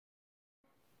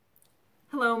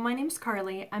Hello, my name's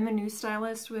Carly. I'm a new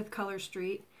stylist with Color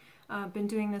Street. I've been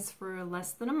doing this for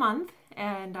less than a month,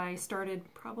 and I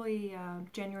started probably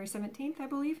January 17th, I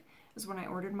believe, is when I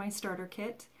ordered my starter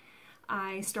kit.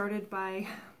 I started by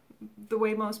the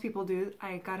way most people do.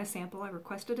 I got a sample. I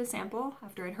requested a sample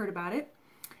after I'd heard about it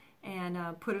and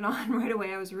put it on right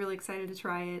away. I was really excited to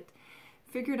try it.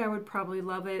 Figured I would probably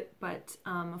love it, but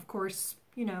of course,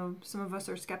 you know, some of us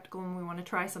are skeptical and we want to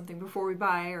try something before we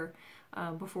buy or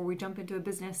before we jump into a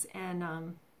business, and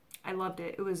I loved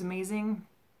it. It was amazing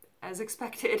as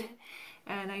expected,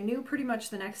 and I knew pretty much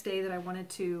the next day that I wanted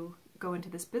to go into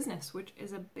this business, which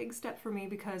is a big step for me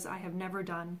because I have never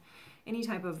done any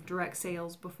type of direct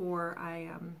sales before.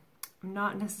 I'm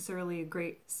not necessarily a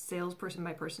great salesperson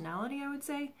by personality, I would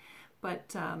say,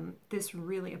 but this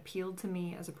really appealed to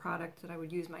me as a product that I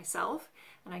would use myself,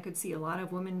 and I could see a lot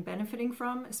of women benefiting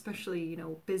from, especially, you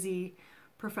know, busy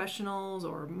professionals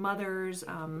or mothers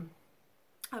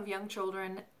of young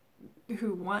children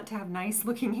who want to have nice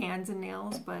looking hands and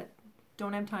nails but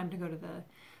don't have time to go to the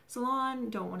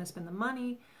salon, don't want to spend the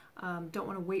money, don't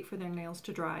want to wait for their nails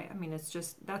to dry. I mean, it's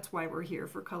just, that's why we're here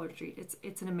for Color Street.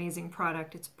 It's an amazing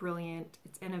product. It's brilliant.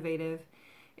 It's innovative.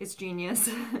 It's genius.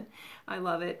 I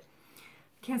love it.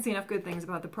 Can't say enough good things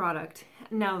about the product.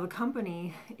 Now, the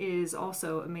company is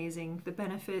also amazing. The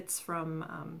benefits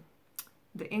from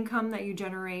the income that you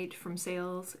generate from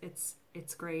sales,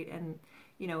 it's great. And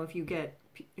you know, if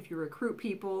you recruit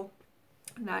people,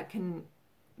 that can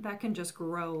just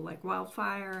grow like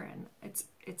wildfire, and it's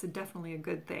definitely a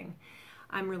good thing.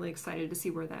 I'm really excited to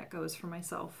see where that goes for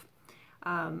myself.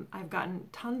 I've gotten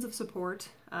tons of support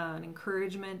and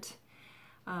encouragement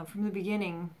from the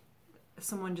beginning.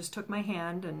 Someone just took my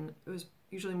hand, and it was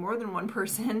usually more than one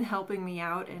person helping me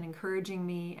out and encouraging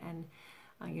me and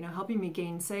you know, helping me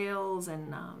gain sales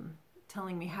and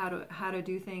telling me how to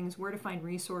do things, where to find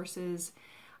resources.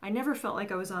 I never felt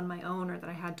like I was on my own or that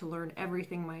I had to learn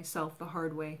everything myself the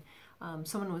hard way.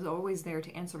 Someone was always there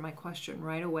to answer my question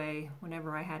right away.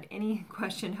 Whenever I had any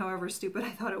question, however stupid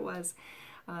I thought it was,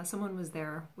 someone was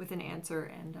there with an answer,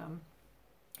 and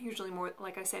usually more,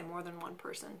 like I say, more than one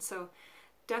person. So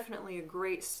definitely a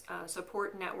great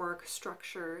support network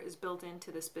structure is built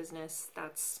into this business.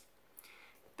 That's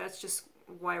just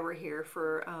why we're here,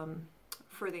 for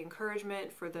the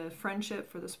encouragement, for the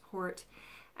friendship, for the support.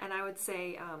 And I would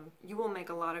say you will make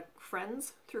a lot of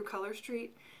friends through Color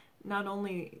Street. Not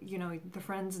only, you know, the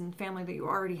friends and family that you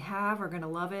already have are going to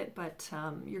love it, but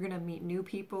you're going to meet new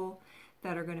people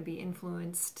that are going to be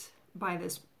influenced by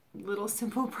this little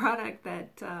simple product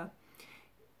that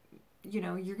you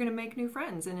know, you're going to make new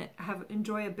friends and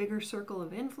enjoy a bigger circle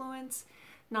of influence.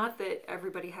 Not that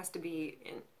everybody has to be,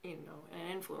 you know,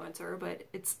 an influencer, but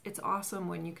it's awesome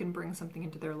when you can bring something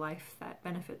into their life that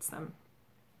benefits them.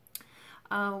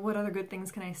 What other good things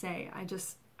can I say? I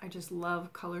just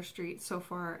love Color Street so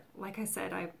far. Like I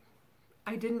said,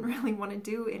 I didn't really want to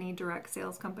do any direct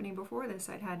sales company before this.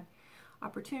 I'd had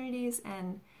opportunities,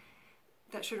 and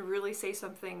that should really say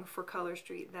something for Color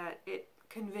Street, that it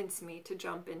convinced me to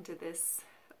jump into this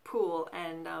pool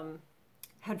and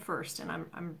head first, and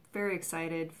I'm very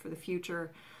excited for the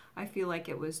future. I feel like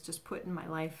it was just put in my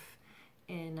life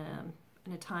in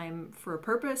a time for a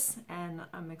purpose, and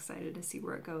I'm excited to see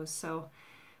where it goes. So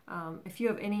if you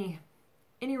have any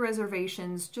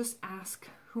reservations, just ask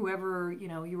whoever, you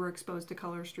know, you were exposed to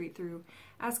Color Street through.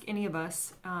 Ask any of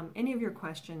us any of your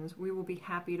questions. We will be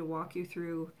happy to walk you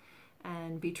through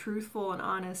and be truthful and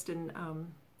honest and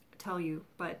tell you.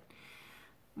 But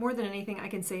more than anything, I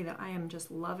can say that I am just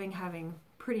loving having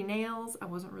pretty nails. I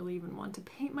wasn't really even one to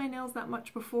paint my nails that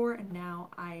much before, and now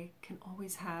I can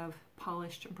always have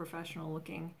polished and professional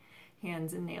looking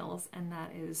hands and nails, and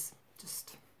that is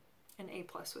just an A+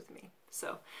 with me.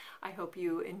 So I hope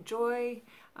you enjoy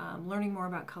learning more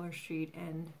about Color Street,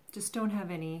 and just don't have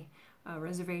any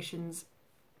reservations.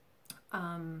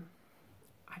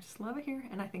 I just love it here,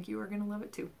 and I think you are going to love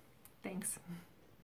it too. Thanks.